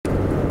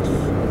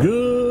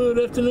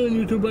Good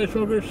afternoon, YouTube Pipe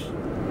Smokers.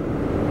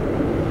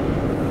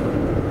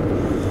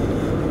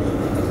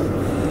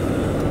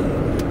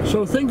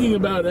 So thinking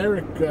about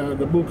Eric,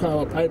 the Blue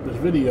Collar Pipers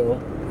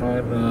video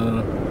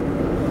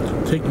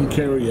on taking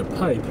care of your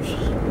pipes,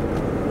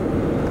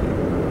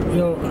 you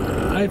know,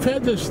 I've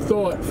had this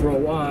thought for a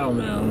while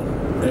now,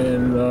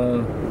 and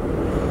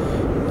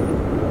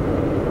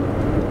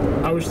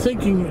I was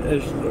thinking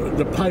as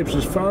the pipes,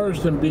 as far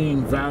as them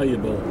being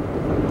valuable,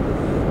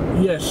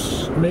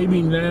 yes,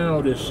 maybe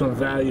now there's some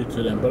value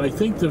to them, but I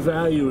think the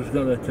value is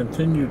going to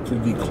continue to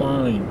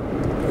decline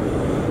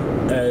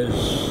as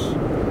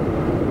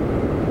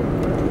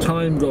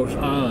time goes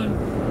on.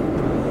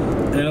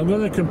 And I'm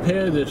going to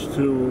compare this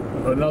to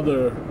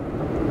another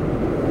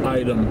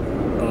item,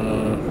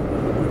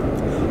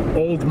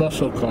 old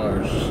muscle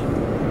cars.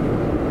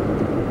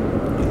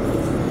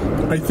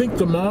 I think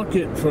the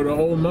market for the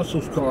old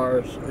muscle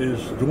cars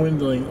is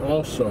dwindling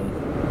also,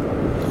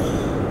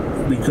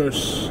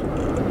 because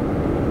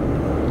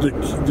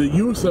the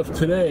youth of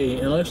today,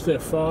 unless their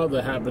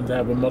father happened to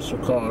have a muscle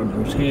car and it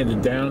was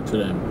handed down to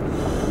them,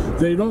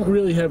 they don't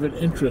really have an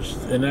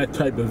interest in that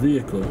type of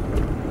vehicle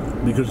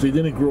because they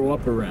didn't grow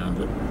up around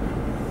it.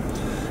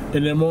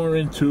 And they're more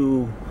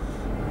into,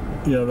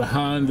 you know, the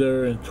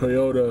Honda and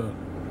Toyota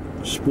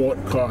sport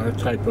car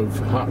type of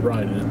hot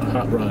rodding.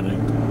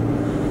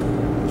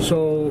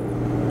 So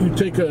you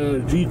take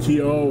a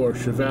GTO or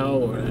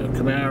Chevelle or a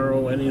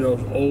Camaro, any of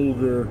those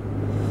older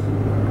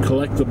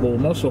collectible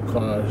muscle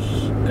cars,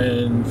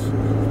 and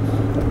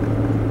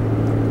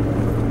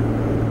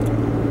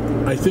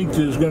I think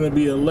there's going to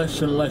be a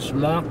less and less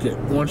market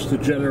once the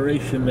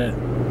generation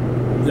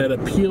that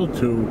appealed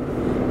to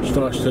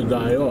starts to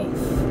die off.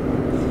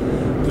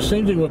 The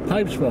same thing with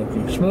pipe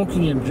smoking.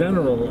 Smoking in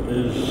general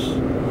is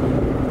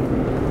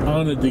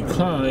on a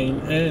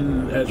decline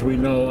and, as we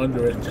know,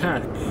 under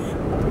attack.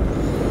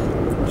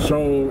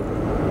 So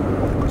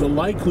the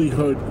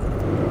likelihood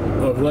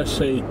of, let's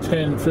say,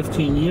 10,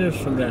 15 years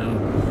from now,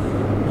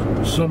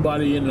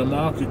 somebody in the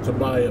market to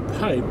buy a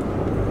pipe,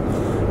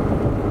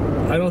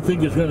 I don't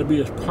think it's going to be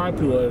as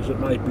popular as it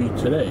might be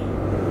today.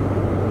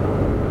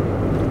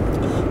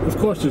 Of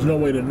course, there's no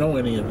way to know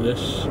any of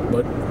this,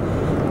 but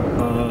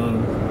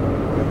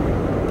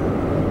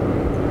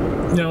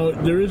now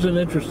there is an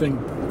interesting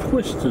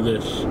twist to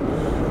this.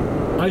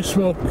 I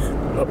smoke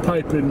a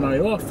pipe in my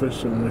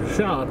office in the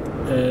shop,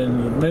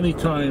 and many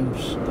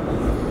times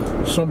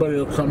somebody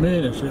will come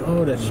in and say,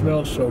 "Oh, that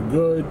smells so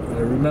good, I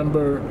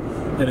remember,"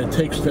 and it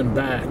takes them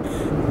back.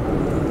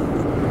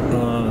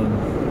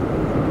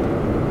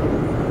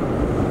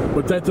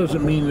 But that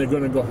doesn't mean they're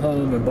going to go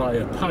home and buy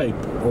a pipe,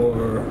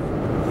 or,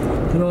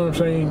 you know what I'm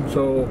saying?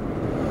 So,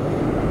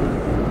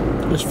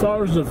 as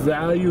far as the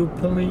value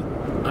point,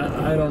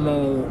 I don't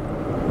know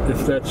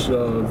if that's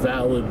a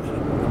valid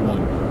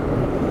one.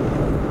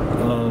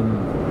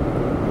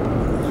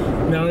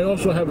 Now, I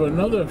also have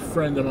another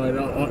friend of mine,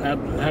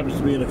 happens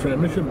to be in the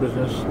transmission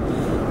business,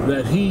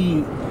 that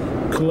he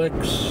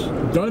collects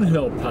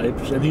Dunhill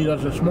pipes, and he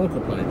doesn't smoke a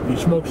pipe. He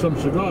smokes some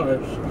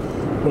cigars,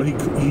 but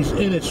he's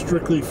in it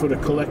strictly for the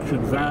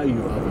collection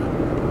value of it.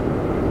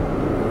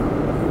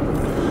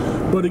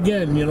 But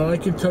again, you know, I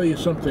can tell you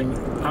something.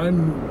 I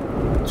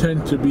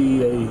tend to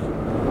be a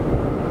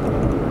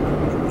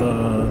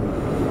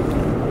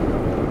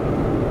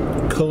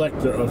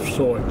collector of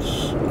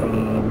sorts.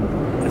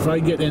 If I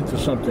get into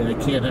something, I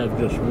can't have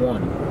just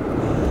one.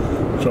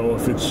 So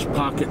if it's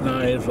pocket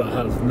knives, I'll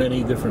have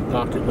many different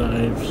pocket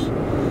knives.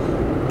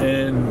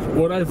 And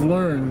what I've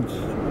learned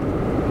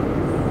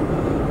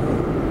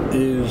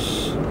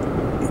is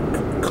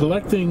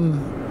collecting,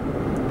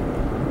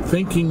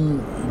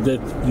 thinking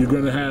that you're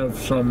going to have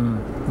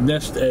some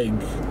nest egg,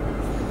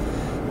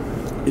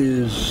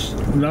 is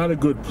not a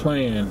good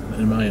plan,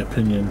 in my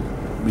opinion,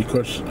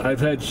 because I've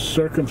had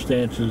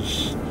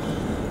circumstances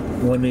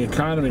when the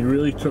economy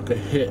really took a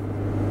hit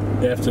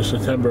after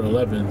September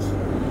 11th.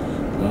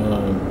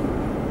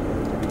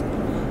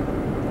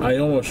 I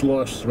almost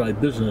lost my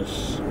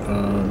business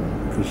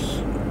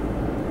because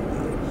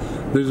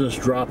business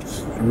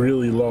dropped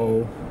really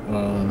low,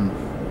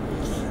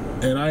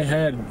 and I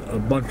had a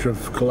bunch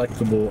of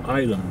collectible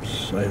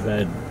items. I've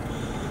had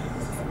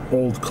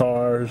old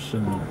cars,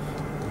 and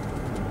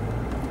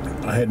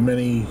I had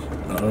many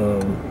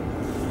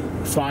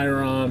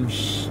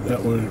firearms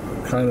that were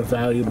kind of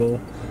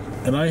valuable,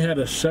 and I had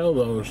to sell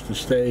those to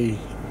stay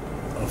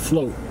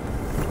afloat.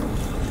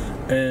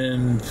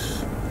 And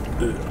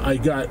I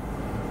got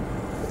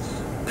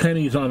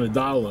pennies on a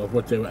dollar of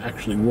what they were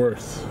actually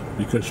worth,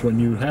 because when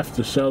you have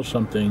to sell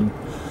something,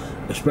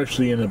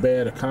 especially in a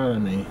bad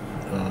economy,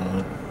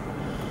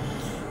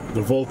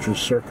 the vultures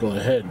circle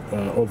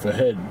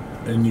overhead,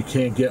 and you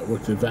can't get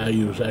what the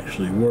value is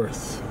actually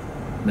worth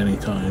many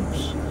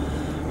times.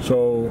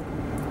 So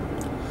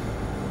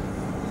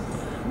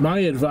my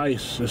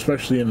advice,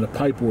 especially in the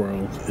pipe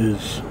world,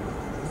 is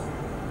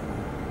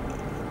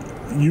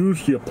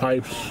use your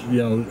pipes.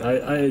 You know,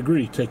 I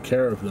agree, take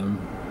care of them,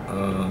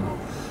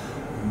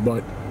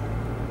 but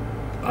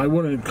I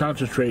wouldn't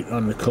concentrate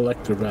on the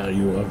collector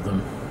value of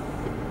them.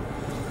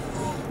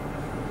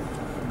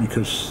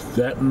 because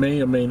that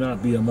may or may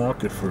not be a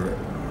market for it.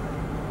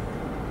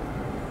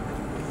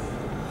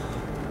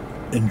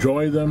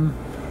 Enjoy them,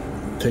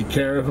 take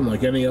care of them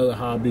like any other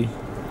hobby,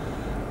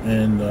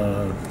 and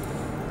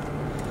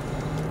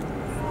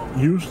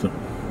use them.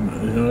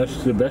 You know,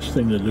 that's the best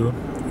thing to do,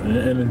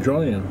 and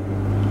enjoy them.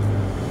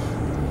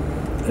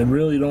 And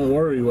really don't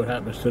worry what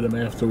happens to them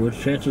afterwards.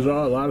 Chances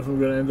are a lot of them are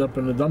going to end up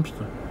in the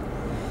dumpster.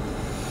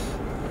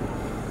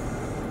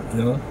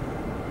 You know?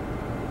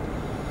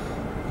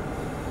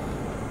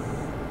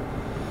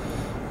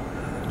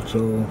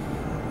 So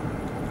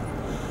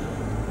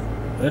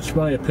that's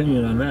my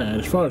opinion on that.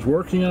 As far as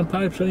working on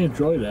pipes, I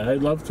enjoy that. I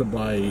love to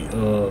buy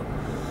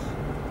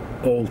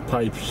old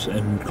pipes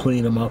and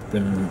clean them up,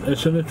 and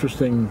it's an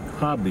interesting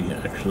hobby,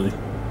 actually.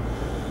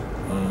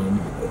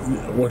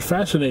 What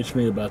fascinates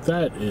me about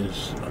that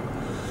is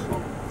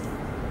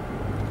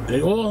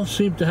they all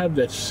seem to have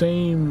that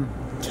same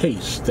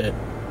taste, that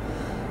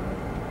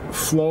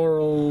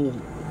floral,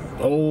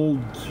 old,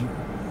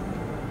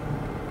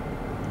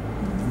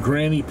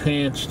 granny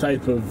pants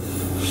type of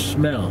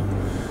smell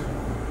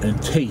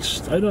and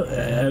taste.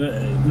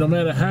 No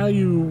matter how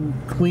you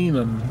clean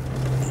them,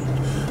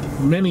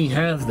 many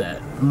have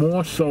that,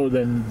 more so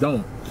than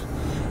don't.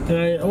 And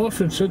I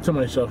often said to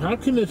myself, how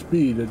can this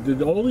be?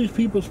 Did all these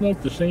people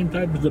smoke the same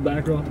type of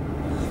tobacco?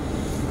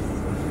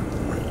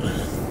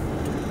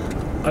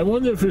 I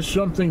wonder if it's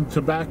something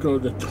tobacco,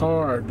 the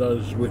tar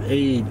does with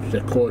age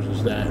that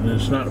causes that, and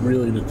it's not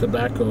really the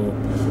tobacco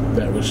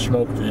that was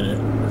smoked in it.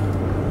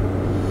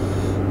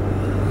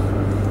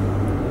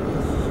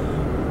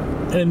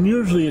 And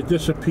usually it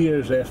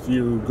disappears after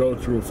you go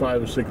through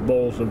 5 or 6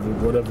 bowls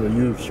of whatever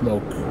you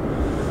smoke.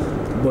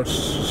 But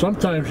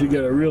sometimes you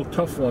get a real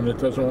tough one that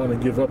doesn't want to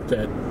give up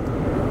that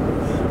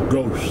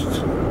ghost,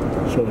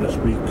 so to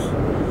speak.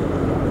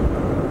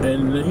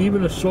 And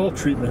even a salt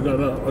treatment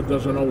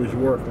doesn't always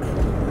work,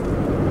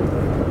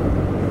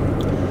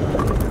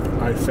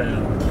 I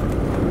found.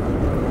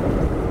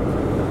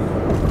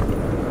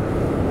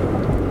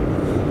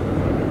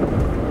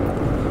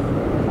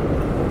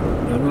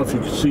 I don't know if you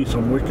can see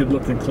some wicked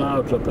looking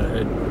clouds up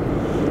ahead.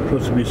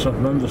 Supposed to be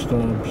some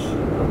thunderstorms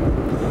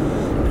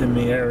in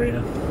the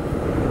area.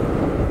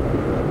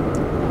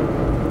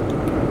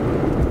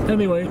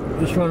 Anyway,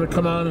 just wanted to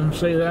come on and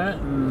say that,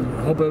 and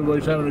hope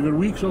everybody's having a good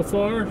week so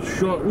far.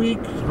 Short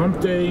week,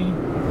 hump day,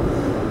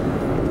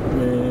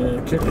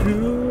 and catch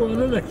you on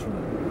the next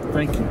one.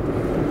 Thank you.